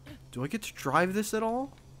 Do I get to drive this at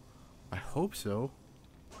all? I hope so.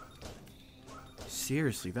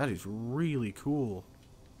 Seriously, that is really cool.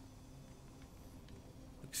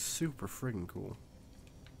 Like, super friggin' cool.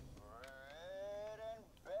 Red and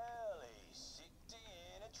belly sitting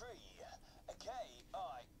in a tree.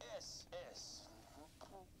 K-I-S-S.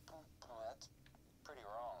 That's pretty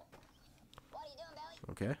wrong. What are you doing, Belly?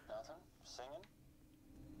 Okay. Nothing. Singing.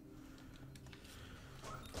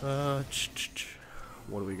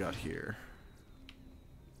 What do we got here?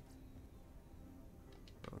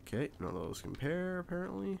 Okay, none of those compare,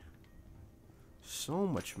 apparently. So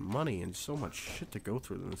much money and so much shit to go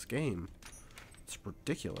through in this game. It's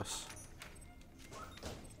ridiculous.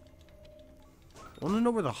 I want to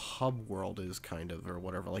know where the hub world is, kind of, or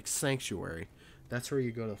whatever. Like Sanctuary. That's where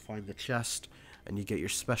you go to find the chest, and you get your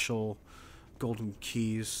special golden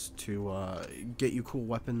keys to get you cool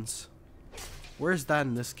weapons. Where is that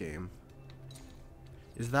in this game?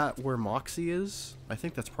 Is that where Moxie is? I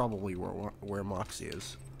think that's probably where Moxie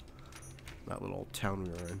is. That little town we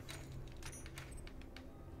were in.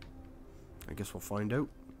 I guess we'll find out.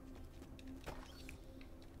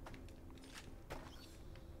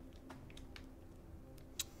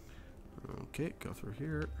 Okay, go through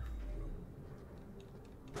here.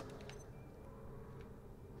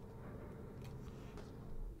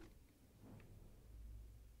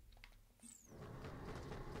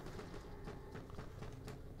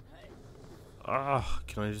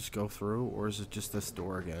 Can I just go through, or is it just this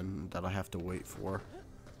door again that I have to wait for?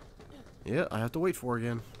 Yeah, I have to wait for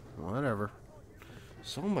again. Whatever.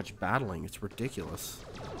 So much battling, it's ridiculous.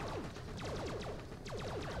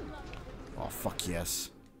 Oh, fuck yes.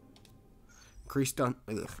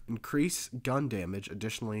 Increase gun damage.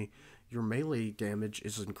 Additionally, your melee damage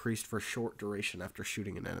is increased for a short duration after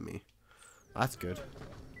shooting an enemy. That's good.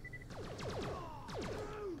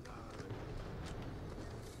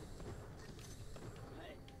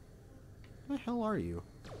 Where the hell are you?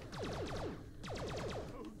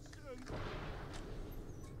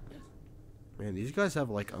 Man, these guys have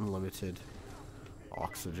like unlimited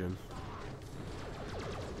oxygen.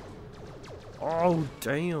 Oh,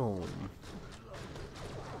 damn.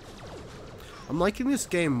 I'm liking this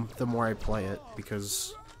game the more I play it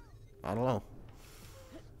because, I don't know.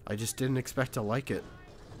 I just didn't expect to like it,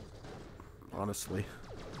 honestly.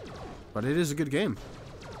 But it is a good game.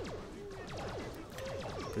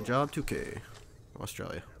 Good job, 2K.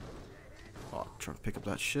 Australia. Oh, trying to pick up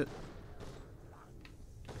that shit.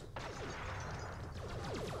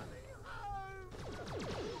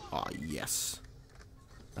 Oh, yes.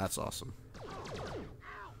 That's awesome.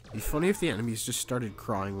 It'd be funny if the enemies just started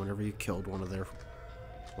crying whenever you killed one of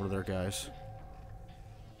their guys.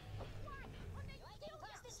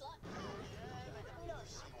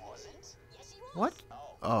 What?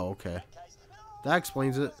 Oh, okay. That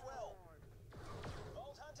explains it.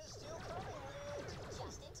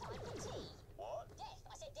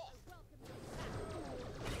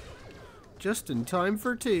 Just in time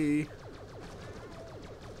for tea.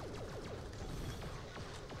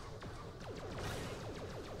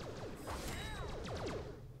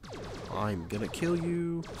 I'm gonna kill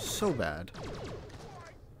you so bad.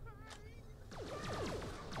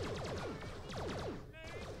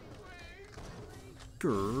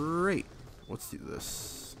 Great. Let's do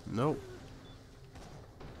this. Nope.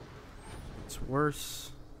 It's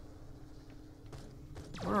worse.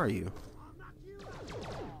 Where are you?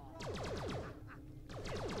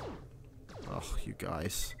 Oh, you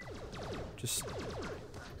guys. Just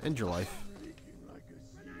end your life.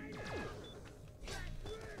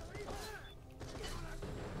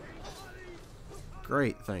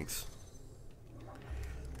 Great, thanks.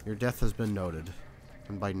 Your death has been noted.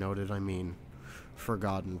 And by noted, I mean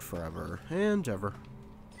forgotten forever and ever.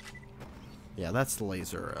 Yeah, that's the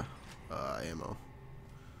laser ammo.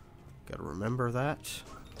 Gotta remember that.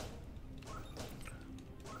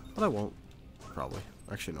 But I won't. Probably.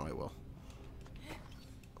 Actually, no, I will.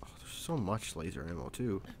 Oh, there's so much laser ammo,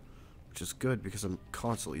 too. Which is good, because I'm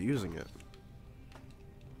constantly using it.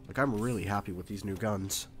 Like, I'm really happy with these new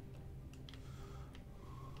guns.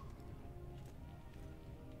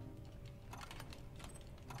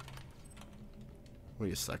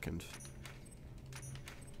 Wait a second.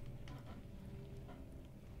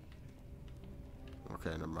 Okay,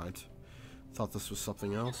 never mind. Thought this was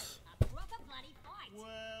something else. Well,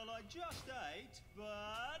 I just ate,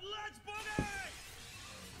 but let's boogie!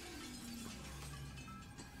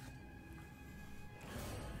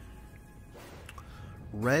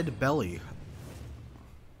 Red belly.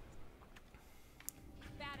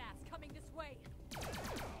 Badass coming this way.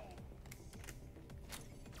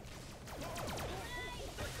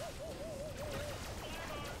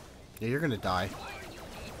 Yeah, you're gonna die.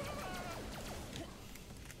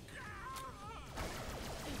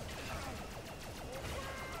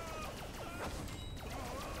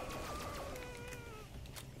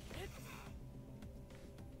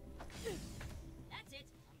 That's it.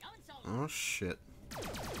 I'm going solo. Oh shit.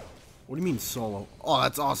 What do you mean solo? Oh,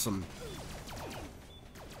 that's awesome.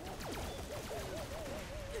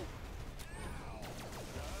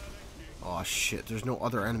 Oh shit, there's no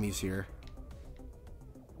other enemies here.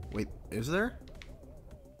 Wait, is there?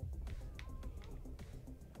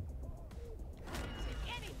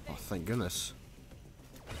 Oh, thank goodness.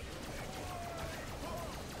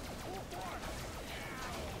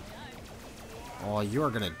 Oh, you are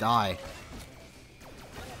gonna die.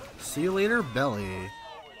 See you later, belly. Out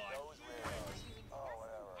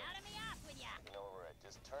of me off with ya. You know where we're at.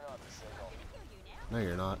 Just turn off the signal. No,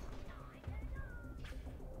 you're not.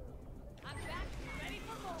 I'm back, ready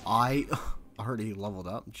for more. I already leveled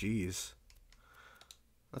up. Jeez.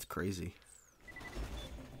 That's crazy.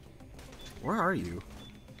 Where are you?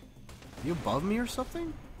 You above me or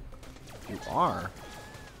something? You are.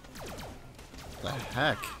 The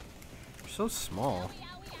heck? You're so small.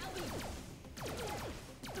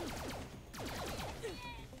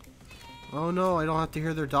 Oh no, I don't have to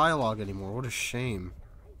hear their dialogue anymore. What a shame.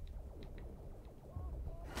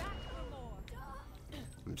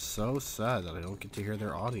 I'm so sad that I don't get to hear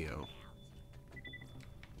their audio.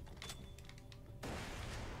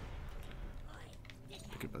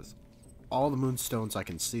 Look at this. All the moonstones I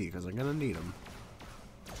can see, because I'm gonna need them.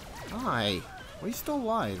 Hi! Why are you still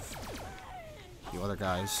alive? You other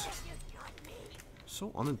guys.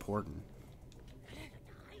 So unimportant.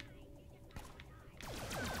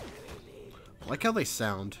 I like how they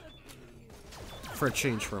sound. For a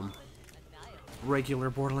change from regular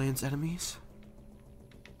Borderlands enemies.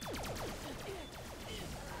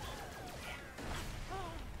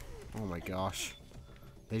 Oh my gosh.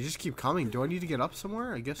 They just keep coming. Do I need to get up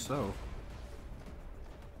somewhere? I guess so.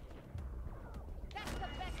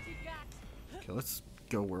 Okay, let's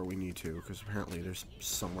go where we need to, because apparently there's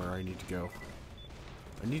somewhere I need to go.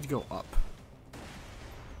 I need to go up.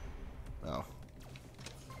 Oh.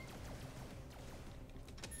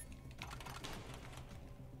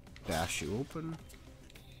 Dash you open.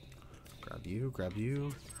 Grab you, grab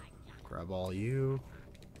you. Grab all you.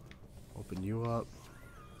 Open you up.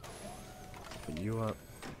 Open you up.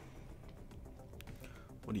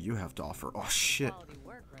 What do you have to offer? Oh shit.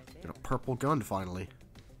 Got a purple gun finally.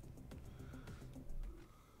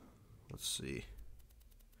 Let's see.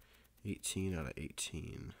 18 out of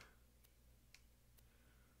 18.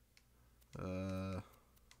 Where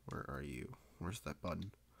are you? Where's that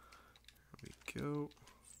button? There we go.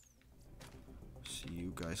 See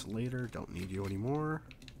you guys later. Don't need you anymore.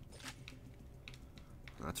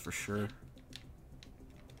 That's for sure.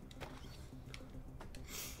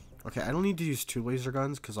 Okay, I don't need to use 2 laser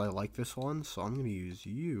guns because I like this one, so I'm going to use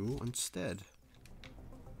you instead.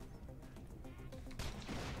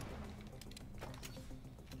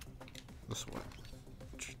 This one.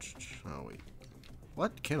 Oh, wait.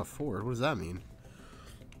 What? Can't afford? What does that mean?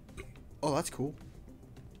 Oh, that's cool.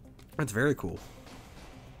 That's very cool.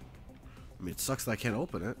 I mean, it sucks that I can't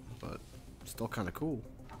open it, but still kind of cool.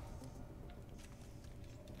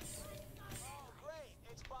 Great,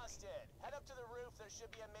 it's busted. Head up to the roof. There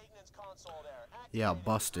should be a maintenance console there. Yeah,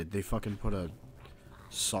 busted. They fucking put a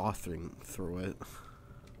saw thing through it.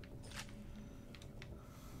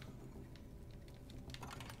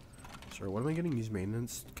 Sorry, what am I getting? These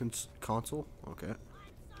maintenance console? Okay.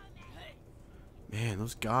 Man,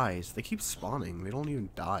 those guys, they keep spawning. They don't even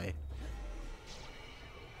die.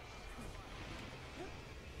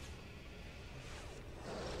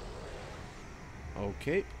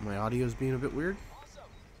 Okay, my audio's being a bit weird. Awesome.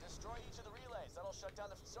 Destroy each of the relays. That'll shut down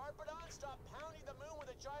the... Sarpedon, stop pounding the moon with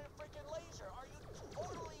a giant freaking laser. Are you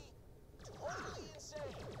totally insane?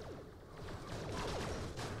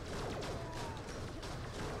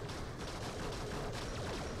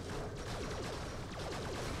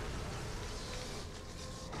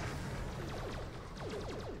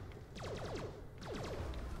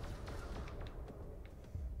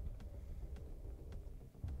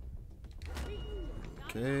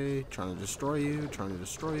 Okay, trying to destroy you, trying to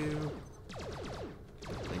destroy you.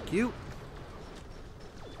 Thank you.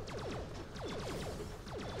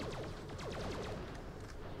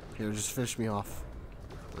 Here, just finish me off.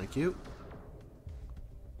 Thank you.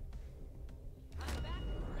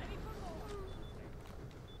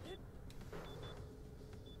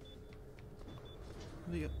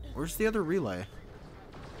 Where's the other relay?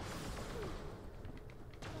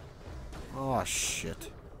 Oh,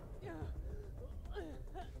 shit.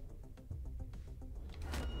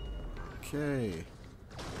 Okay.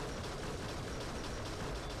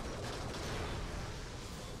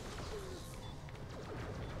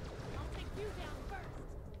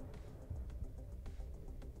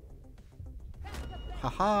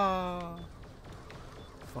 Haha!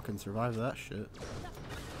 Fucking survive that shit. We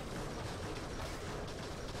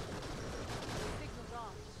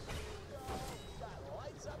got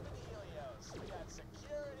lights up in Helios. We got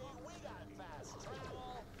security. We got fast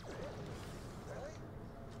travel. Really?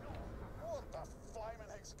 What the flaming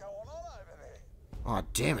heck's going on over there? Aw,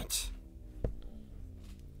 damn it.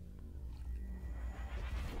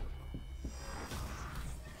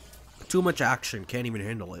 Too much action, can't even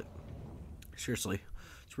handle it. Seriously,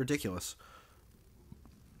 it's ridiculous.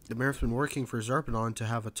 The mayor's been working for Zarpedon to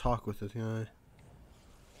have a talk with this guy.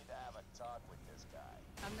 Need to have a talk with this guy.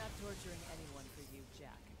 I'm not torturing anyone for you,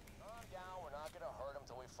 Jack. Calm down. We're not gonna hurt him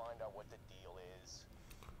till we find out what the deal is.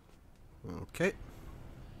 Okay.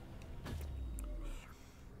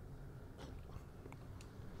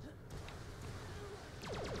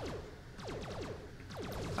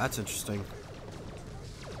 That's interesting.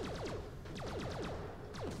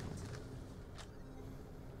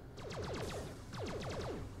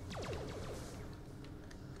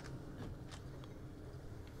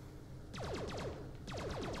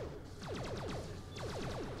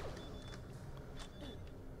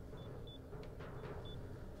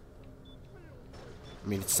 I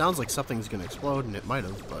mean, it sounds like something's gonna explode, and it might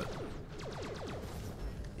have, but...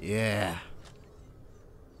 Yeah.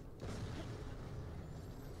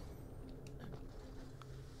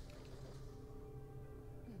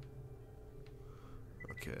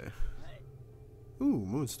 Okay. Ooh,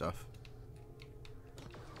 moon stuff.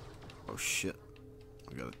 Oh shit.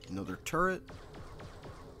 We got another turret.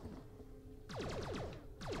 I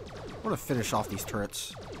want to finish off these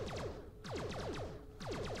turrets.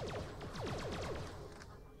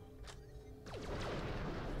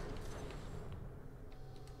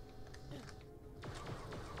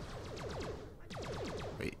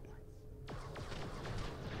 Wait.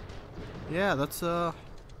 Yeah, that's a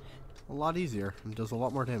lot easier and does a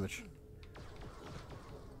lot more damage.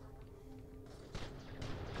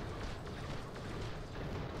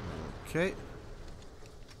 Okay.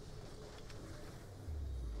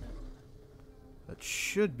 That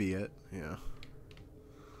should be it, yeah.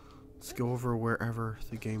 Let's go over wherever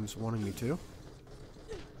the game's wanting me to.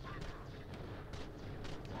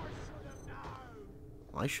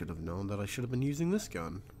 I should have known that I should have been using this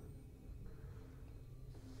gun.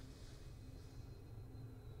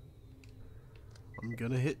 I'm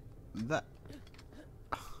gonna hit that.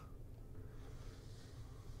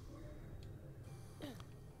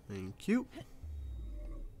 Thank you.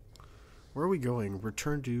 Where are we going?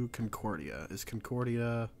 Return to Concordia. Is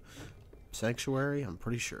Concordia Sanctuary? I'm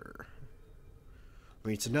pretty sure. I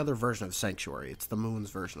mean, it's another version of Sanctuary. It's the moon's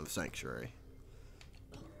version of Sanctuary.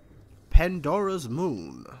 Pandora's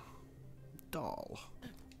Moon. Doll.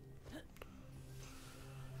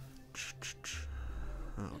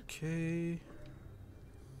 Okay.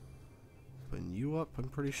 Open you up, I'm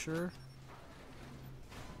pretty sure.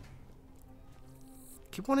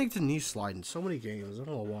 keep wanting to knee slide in so many games. I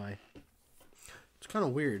don't know why. It's kind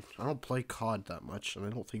of weird. I don't play COD that much, and I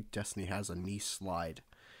don't think Destiny has a knee slide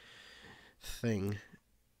thing.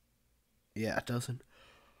 Yeah, it doesn't.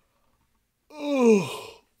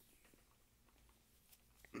 Oh,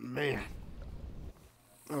 man.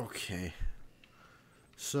 Okay.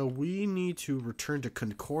 So we need to return to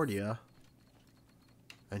Concordia,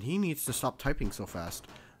 and he needs to stop typing so fast.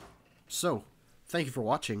 So, thank you for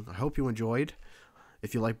watching. I hope you enjoyed.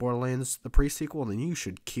 If you like Borderlands, the pre-sequel, then you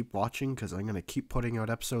should keep watching, because I'm going to keep putting out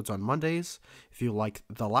episodes on Mondays. If you like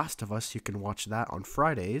The Last of Us, you can watch that on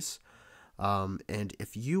Fridays. And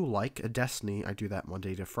if you like Destiny, I do that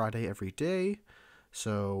Monday to Friday every day.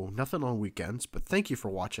 So, nothing on weekends. But thank you for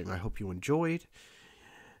watching. I hope you enjoyed.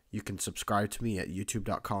 You can subscribe to me at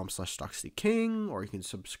youtube.com/DoxdyKing, or you can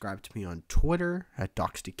subscribe to me on Twitter at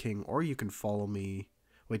DoxdyKing, or you can follow me...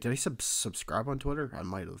 Wait, did I subscribe on Twitter? I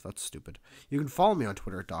might have. That's stupid. You can follow me on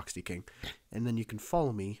Twitter at DoxdyKing. And then you can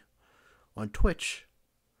follow me on Twitch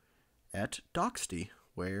at Doxdy,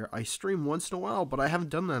 where I stream once in a while, but I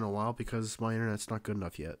haven't done that in a while because my internet's not good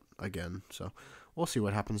enough yet, again. So, we'll see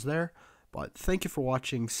what happens there. But thank you for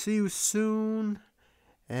watching. See you soon.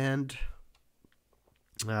 And,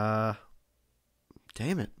 damn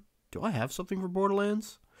it. Do I have something for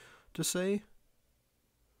Borderlands to say?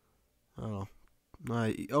 Oh.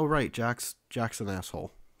 Oh, right, Jack's an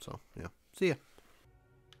asshole. So, yeah. See ya.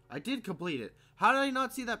 I did complete it. How did I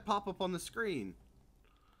not see that pop up on the screen?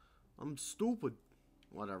 I'm stupid.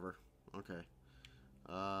 Whatever. Okay.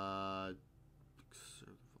 I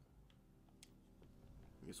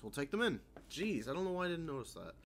guess we'll take them in. Jeez, I don't know why I didn't notice that.